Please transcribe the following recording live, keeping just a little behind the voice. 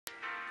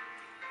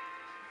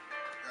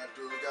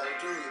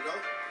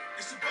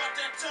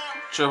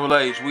Triple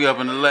H, we up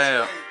in the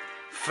lab.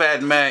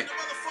 Fat Mac,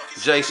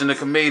 Jason the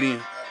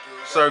comedian,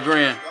 Sir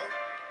Grin.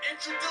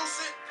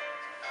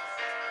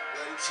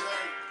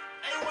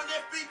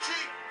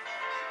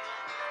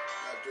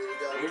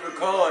 We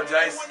record,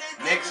 Jason.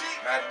 Nigga,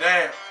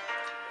 goddamn.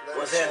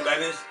 What's happening,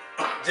 baby?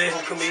 Jason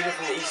the comedian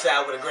from the east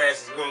side where the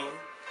grass is green.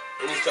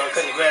 And he started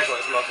cutting the grass on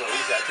this motherfucker on the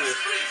east side too.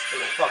 It's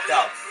been fucked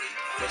out.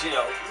 But you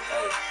know,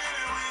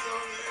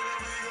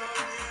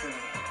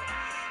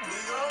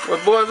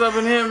 What boys up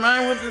in here,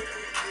 man? What the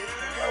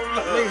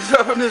niggas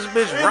up in this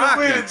bitch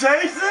rocking? Hit him with it,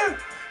 Jason.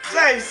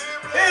 Jason,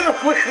 hit him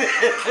with it.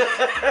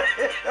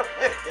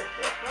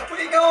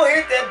 we gonna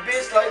hit that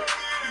bitch like.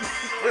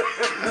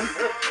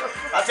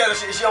 I tell her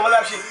she on my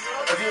lap, she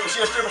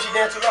a stripper, she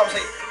dance too long, I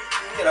say,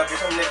 get up,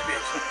 bitch, I'm the next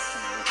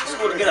bitch. It's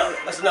cool to get up.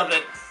 That's enough of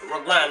that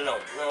grinding on.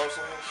 You know what I'm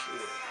saying?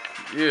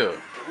 Shit. Yeah.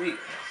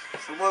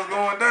 So what's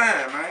going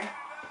down, man?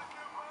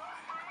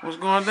 What's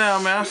going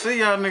down, man? I see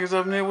y'all niggas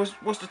up in there.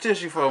 What's the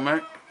tissue for,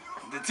 man?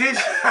 The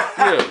tissue?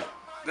 Yeah.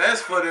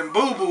 That's for them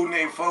boo-boo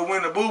niggas, for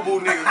when the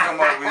boo-boo niggas come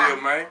over here,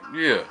 man.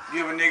 Yeah.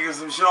 Give a nigga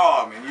some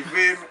charming, you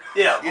feel me?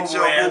 Yeah. Get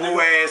your boo-boo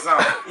ass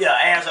on. Yeah,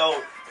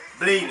 asshole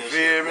bleeding and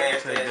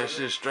shit. Take that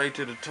shit straight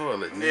to the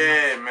toilet, nigga.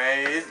 Yeah,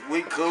 man.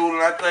 We cool,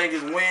 and I think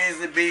it's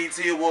Wednesday.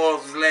 BT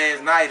Awards was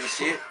last night and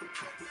shit.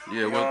 Yeah,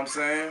 you know what I'm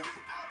saying?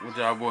 What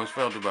y'all boys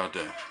felt about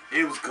that?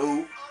 It was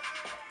cool.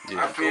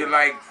 Yeah, I feel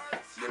like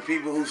the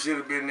people who should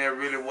have been there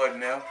really wasn't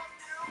there.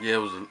 Yeah, it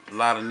was a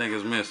lot of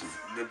niggas missing.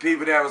 The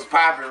people that was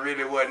popping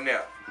really wasn't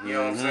there. You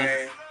know what I'm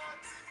saying?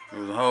 It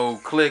was a whole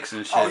cliques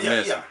and shit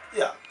missing.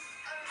 Yeah.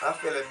 I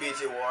feel that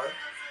BT Award.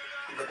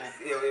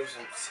 It was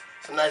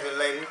some nice little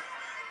ladies.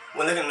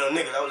 When looking at no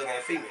niggas, I was looking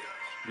at females.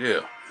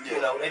 Yeah. You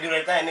know, they do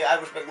their thing, nigga. I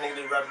respect the niggas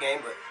do the rap game,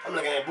 but I'm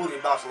looking at booty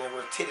bouncing there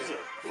with titties.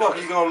 Fuck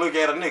you gonna look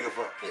at a nigga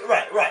for?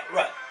 Right.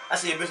 I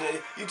see a bitch,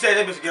 you tell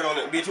that bitch to get on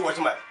it, bitch, you watch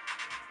your mouth.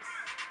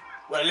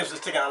 Well, the lips is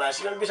sticking out like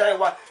shit. Bitch, I ain't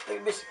watch.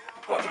 Bitch,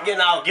 getting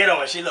out, get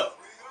on it, she look.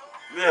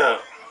 Yeah.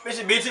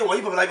 Bitch, BT, well,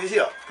 you put me like this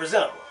here,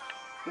 presentable.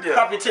 Yeah.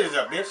 Prop your titties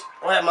up, bitch.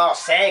 Don't have my all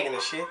sagging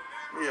and shit.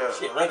 Yeah.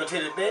 Shit, wrinkle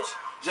titties, bitch.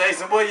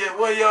 Jason, where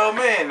your old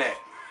man at?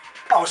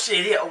 Oh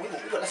shit, yeah.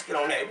 Let's get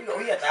on that.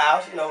 He at the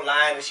house, you know,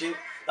 lying and shit,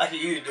 like he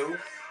used to do.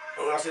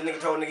 And when I said nigga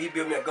told nigga he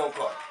built me a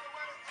go-kart.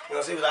 You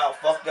know, so he was all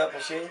fucked up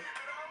and shit.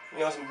 You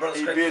know, some brothers.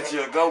 He built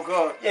you a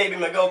go-kart? Yeah, he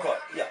built me a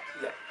go-kart. Yeah.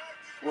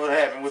 What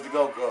happened with the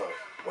go-kart?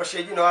 Well,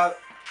 shit, you know, I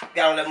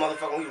got on that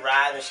motherfucker, we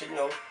ride and shit, you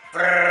know.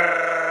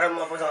 Brrrr,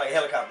 motherfucker sound like a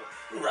helicopter.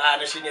 We ride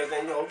and shit and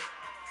everything, you know.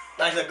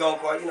 Nice little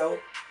go-kart, you know.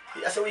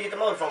 I said, where you get the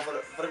motor from for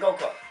the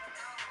go-kart?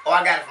 Oh,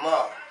 I got it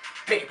from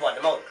Picket Part,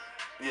 the motor.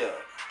 Yeah.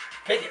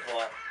 Picket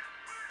Part?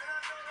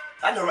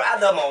 I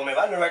love my old man,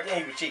 but I knew right there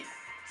he was cheap.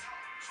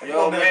 Your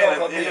old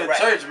man, he's a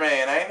church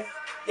man, ain't he?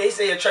 Yeah, he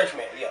say he a church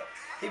man, yeah.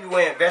 He be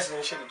wearing vests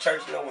and shit in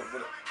church, you know,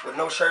 with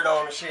no shirt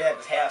on and shit, have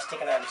his hair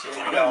sticking out and shit.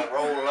 He be all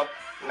roll up,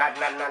 not.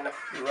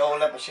 He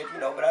roll up and shit, you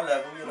know, but I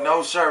love him, you know.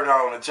 No shirt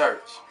on in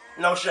church.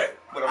 No shirt.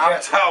 But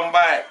I'm talking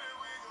about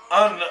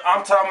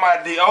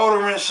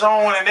deodorant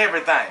showing and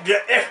everything.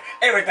 Yeah,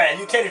 everything.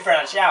 You teddy fair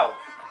and shower.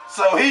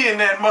 So he in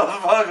that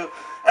motherfucker.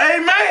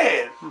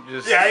 Amen.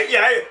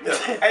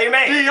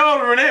 Amen.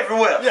 Deodorant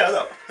everywhere. Yeah,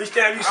 look. He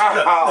stand you see.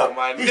 Look,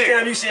 my he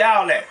stand you see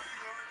all that.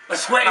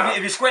 Sweating.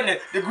 If you're sweating,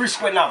 the grease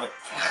sweating off it.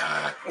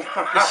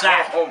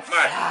 Oh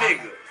my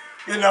nigga.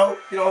 You know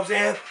what I'm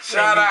saying?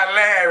 Shout out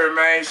Larry,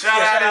 man. Shout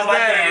out his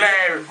daddy,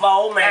 Larry. My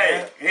old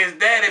man. Hey, his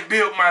daddy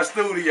built my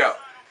studio.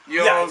 You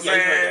know what I'm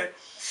saying?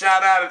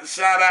 Shout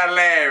out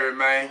Larry,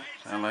 man.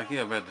 Sound like he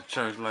up at the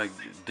church, like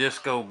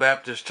Disco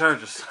Baptist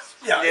Church or something.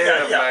 Yeah,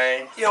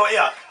 man. You know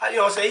what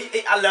I'm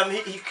saying? I love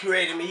him. He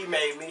created me. He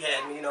made me. He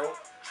had me. You know.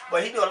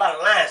 But he do a lot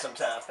of lying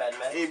sometimes, fat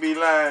man. He be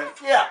lying.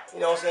 Yeah. You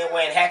know what I'm saying?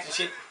 Wearing hats and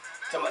shit.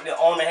 Talking about the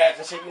army hats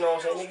and shit. You know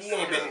what I'm saying? Nigga, you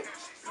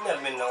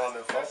never been in the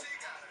army before.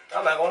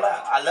 I'm not gonna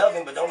lie. I love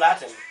him, but don't lie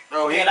to me.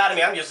 No, he ain't lie to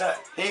me. I'm your son.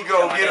 He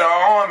go get an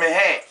army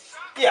hat.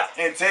 Yeah.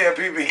 And tell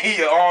people he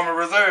an army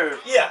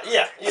reserve. Yeah. He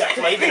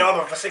been in the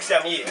army for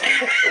 6-7 years.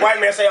 The white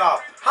man say,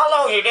 how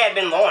long your dad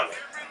been in the army?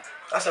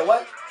 I said,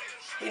 what?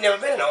 He never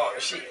been in the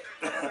army, shit.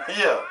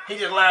 Yeah. He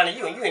just lying to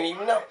you and you didn't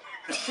even know.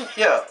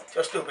 Yeah.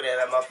 Your stupid ass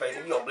out my face.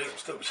 You gonna believe some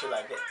stupid shit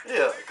like that.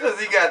 Yeah, because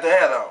he got the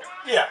hat on.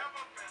 Yeah.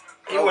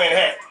 He wearing a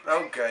hat.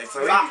 Okay,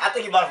 so I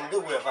think he bought it from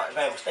Goodwill if I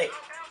ain't mistaken.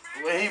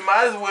 Well, he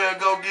might as well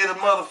go get a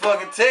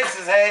motherfucking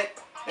Texas hat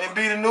and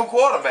be the new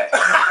quarterback.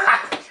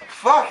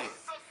 Fuck it.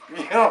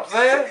 You know what I'm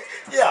saying?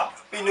 Yeah,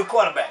 be the new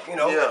quarterback, you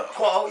know. Yeah.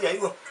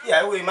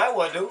 Yeah, what he might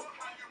want to do.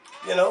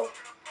 You know.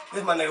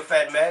 This is my nigga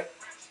Fat Mac.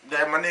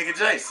 That's my nigga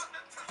Jason.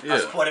 Yeah. I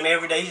support him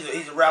every day.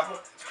 He's a rapper.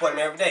 Support him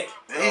every day.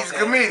 He's a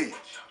comedian.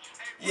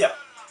 Yeah.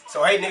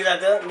 So hey niggas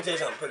out there, let me tell you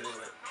something. Put it this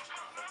way.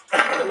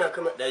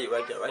 Come here. There you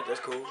right there, right? That's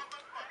cool.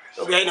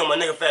 Don't be hating on my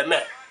nigga Fat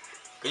Mac.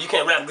 Cause you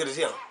can't rap good as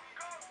him.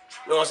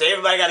 You know what I'm saying?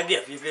 Everybody got a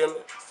gift, you feel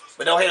me?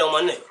 But don't hate on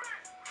my nigga.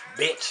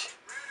 Bitch.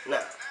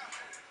 Nah.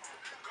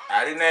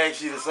 I didn't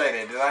ask you to say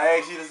that. Did I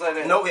ask you to say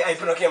that? No, hey,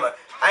 put on camera.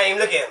 I ain't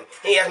even look at him.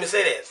 He asked me to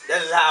say that.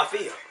 That's just how I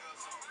feel.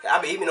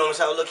 He been on this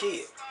how a little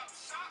kid.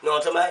 You know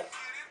what I'm talking about?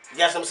 You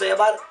got something to say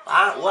about it?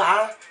 Huh? What,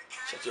 huh?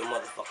 Shut your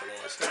motherfucking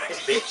ass up,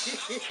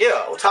 bitch.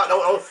 Yeah.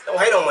 Don't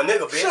hate on my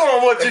nigga, bitch. Show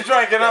him what you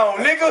drinking on,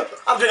 nigga.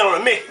 I'm drinking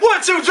on a Mickey.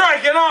 What you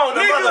drinking on,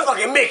 The nigga?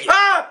 motherfucking Mickey.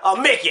 Huh?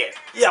 A Mickey.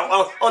 Yeah,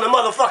 on the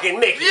motherfucking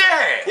Mickey.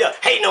 Yeah. Yeah,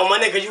 hating on my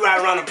nigga, you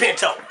ride around a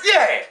Pinto.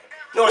 Yeah.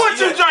 What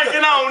you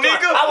drinking on,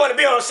 nigga? I want to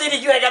be on the city,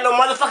 you ain't got no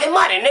motherfucking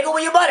money, nigga.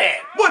 Where your butt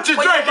at? What you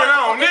drinking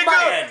on, nigga?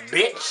 Butt at,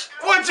 bitch.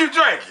 What you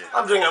drinking?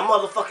 I'm drinking a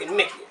motherfucking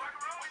Mickey.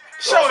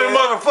 Show them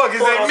motherfuckers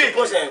that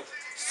Mickey.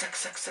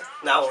 Suck.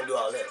 Nah, I won't do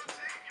all that.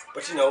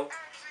 But you know,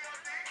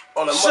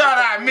 on the Shout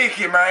out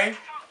Mickey, man.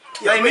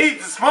 Yeah, they need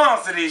to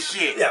sponsor this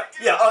shit. Yeah,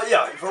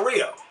 for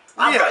real.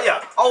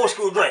 Yeah, old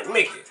school drink,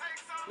 Mickey.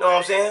 Know what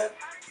I'm saying?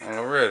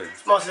 Already.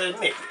 Sponsor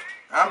Mickey.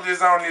 I'm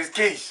just on this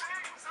quiche.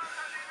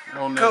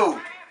 On that. Cool.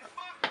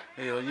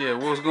 Hell yeah.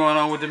 What's going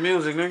on with the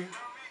music, nigga?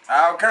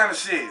 All kind of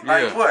shit.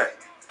 Like Yeah. what?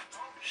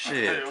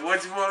 Shit.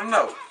 What you want to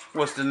know?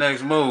 What's the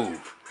next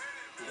move?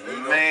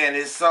 Man,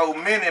 there's so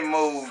many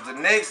moves. The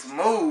next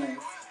move,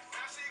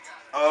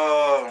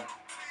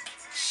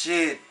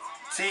 shit.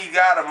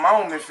 T.GUY the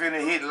moment finna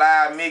hit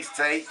live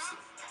mixtapes.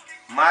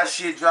 My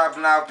shit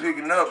dropping out,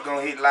 picking up,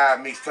 gonna hit live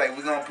mixtape.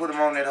 We gonna put them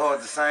on that hard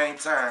at the same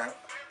time.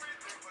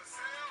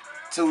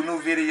 2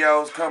 new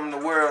videos coming to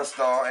World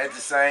Star at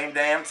the same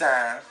damn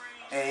time.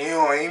 And you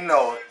don't even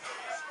know it.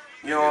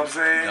 You know what I'm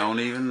saying? Don't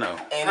even know.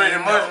 Pretty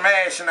much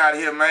mashing out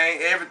here, man.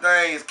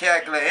 Everything is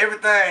calculated.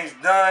 Everything's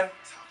done.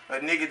 A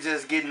nigga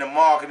just getting the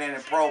marketing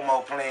and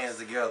promo plans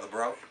together,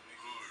 bro.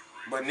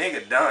 But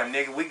nigga done,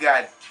 nigga. We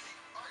got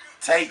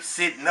tape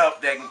sitting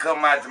up that can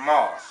come out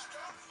tomorrow.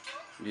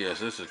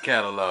 Yes, it's a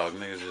catalog.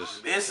 Niggas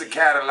just. It's a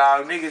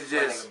catalog. Niggas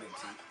just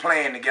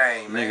playing the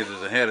game, man. Niggas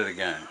is ahead of the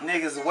game.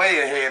 Niggas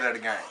way ahead of the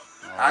game.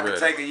 I Already. can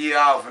take a year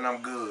off and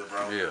I'm good,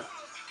 bro. Yeah.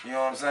 You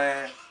know what I'm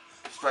saying?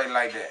 Straight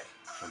like that.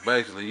 So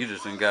basically, you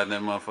just done got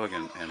that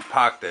motherfucking and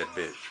pocked that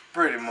bitch.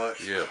 Pretty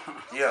much. Yeah.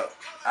 Yeah.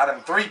 I done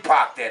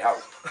 3-packed that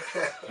hoe.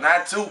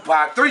 Not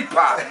 2-pack,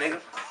 3-pack,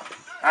 nigga.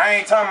 I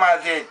ain't talking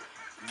about that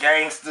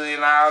gangster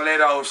and all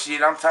that old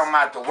shit. I'm talking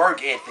about the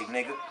work ethic,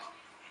 nigga.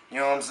 You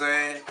know what I'm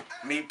saying?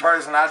 Me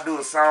personally, I do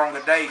a song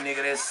a day,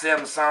 nigga. That's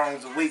 7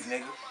 songs a week,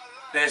 nigga.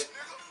 That's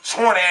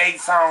 28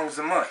 songs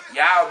a month.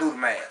 Y'all do the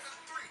math.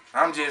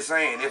 I'm just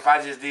saying, if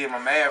I just did my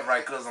math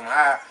right because I'm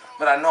high,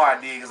 but I know I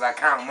did because I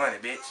count money,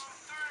 bitch.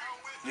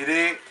 You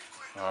dig?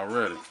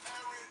 Already.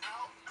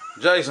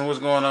 Jason, what's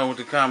going on with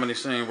the comedy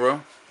scene,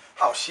 bro?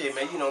 Oh shit,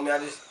 man, you know me, I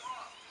just,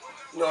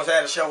 you know, I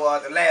had a show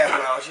at the Laugh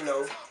Lounge, you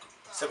know,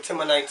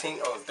 September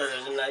 19th on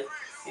Thursday night,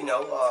 you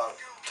know,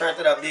 turned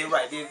it up, did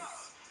right, did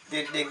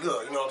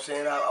good, you know what I'm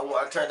saying?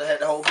 I turned, I had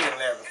the whole building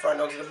laughing, front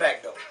door to the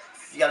back door.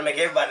 You gotta make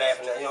everybody laugh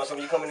in there, you know what I'm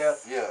saying? You come in there,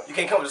 you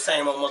can't come with the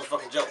same old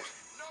motherfucking jokes.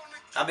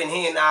 I've been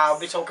hearing now,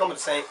 bitch, don't come with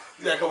the same,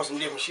 you gotta come with some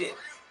different shit.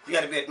 You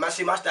gotta be, my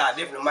style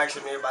different than Mike's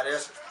and everybody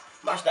else.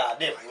 My style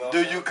different, you know.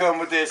 Do you come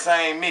with that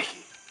same Mickey?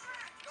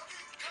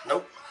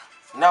 Nope.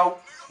 No.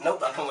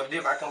 Nope, I come with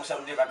different. I come with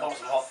something different. I come with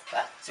some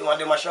hot. See, when I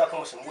do my show, I come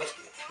with some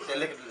whiskey. With that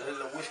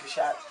little whiskey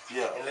shot.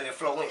 Yeah. And let it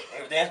flow in.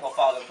 Everything's gonna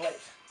fall in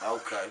place.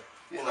 Okay.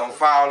 You know, gonna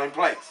fall in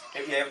place.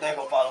 Yeah, everything's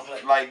gonna fall in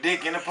place. Like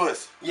dick in the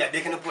pussy. Yeah,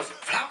 dick in the pussy.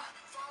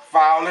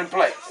 Fall in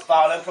place.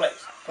 Fall in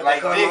place. Put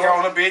like dick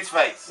on a bitch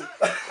face.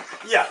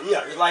 Yeah,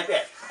 it's like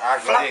that. I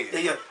can dig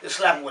it. Yeah, just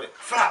slap it with it.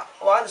 Flop.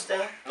 Oh, I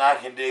understand. I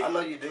can dig it. I know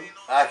you do.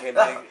 I can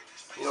dig it.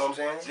 You know what I'm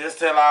saying? Just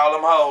tell all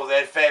them hoes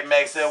that Fat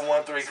Mac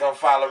 713 come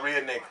follow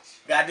real niggas.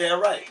 Goddamn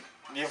right.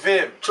 You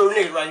feel me? True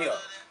niggas right here.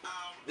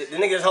 The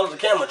nigga that holds the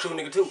camera, true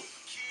nigga too.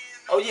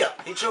 Oh yeah,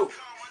 he true.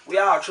 We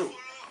all true.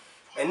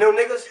 And new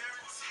niggas,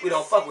 we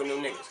don't fuck with new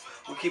niggas.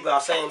 We keep our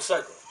same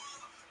circle.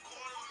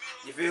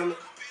 You feel me?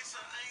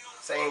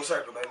 Same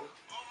circle, baby.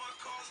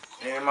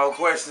 Any more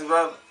questions,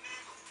 brother?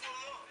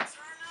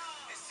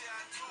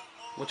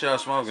 What y'all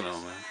smoking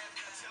on, man?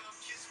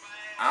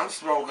 I'm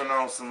smoking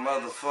on some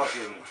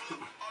motherfucking,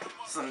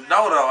 some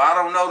Dodo. I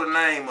don't know the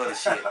name of the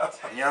shit.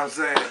 You know what I'm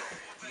saying?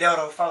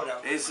 Dodo photo.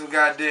 It's some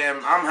goddamn,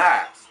 I'm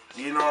high.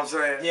 You know what I'm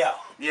saying? Yeah.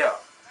 Yeah.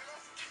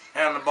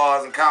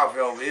 Handlebars and coffee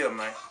over here,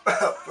 man.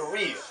 For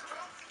real.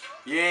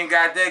 You ain't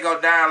got that,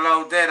 go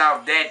download that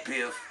off Dat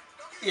Piff.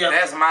 Yeah.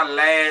 That's my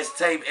last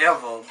tape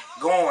ever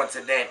going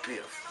to Dat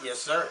Piff. Yes,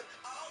 sir.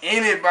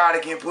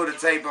 Anybody can put a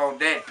tape on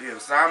Dat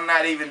Piff, so I'm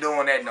not even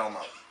doing that no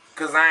more.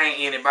 Cause I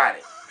ain't anybody.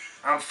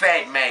 I'm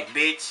Fat Mac,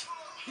 bitch.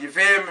 You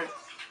feel me?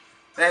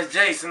 That's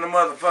Jason, the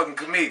motherfucking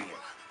comedian.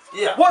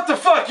 Yeah. What the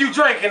fuck you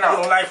drinking on? You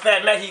don't like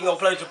Fat Mac, he gonna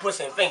play with your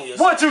pussy and fingers.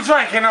 What you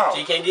drinking on? So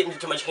you can't get into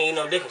too much, you can't eat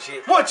no dick and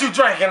shit. What you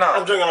drinking on?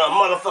 I'm drinking on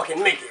a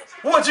motherfucking Mickey.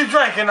 What you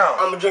drinking on?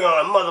 I'm drinking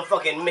on a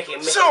motherfucking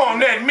Mickey. Show him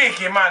that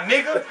Mickey, my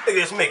nigga. Look at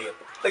this Mickey.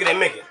 Look at that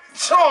Mickey.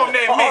 Show him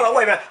that Mickey. Hold on,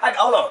 wait a minute.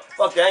 Hold on.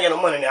 Fuck that, I ain't got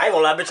no money in there. I ain't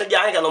gonna lie, bitch.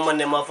 Yeah, I ain't got no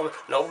money in there, motherfucker.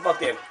 No, fuck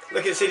that.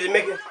 Look at, see this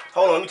Mickey?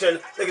 Hold on, let me tell you.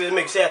 Look at this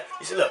Mickey.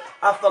 He said, look,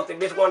 I fucked that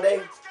bitch one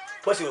day.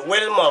 Pussy was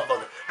wet as a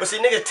motherfucker. But see,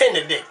 niggas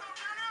tender dick.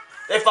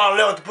 They fall in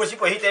love with the pussy. You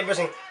put hit that bitch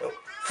and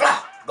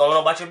flop. Going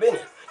on about your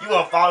business. You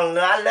wanna fall in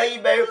love? I love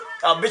you, baby.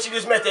 Oh, bitch, you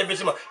just met that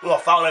bitch. You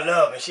wanna fall in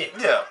love and shit.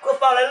 Yeah. Go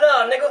fall in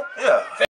love, nigga. Yeah.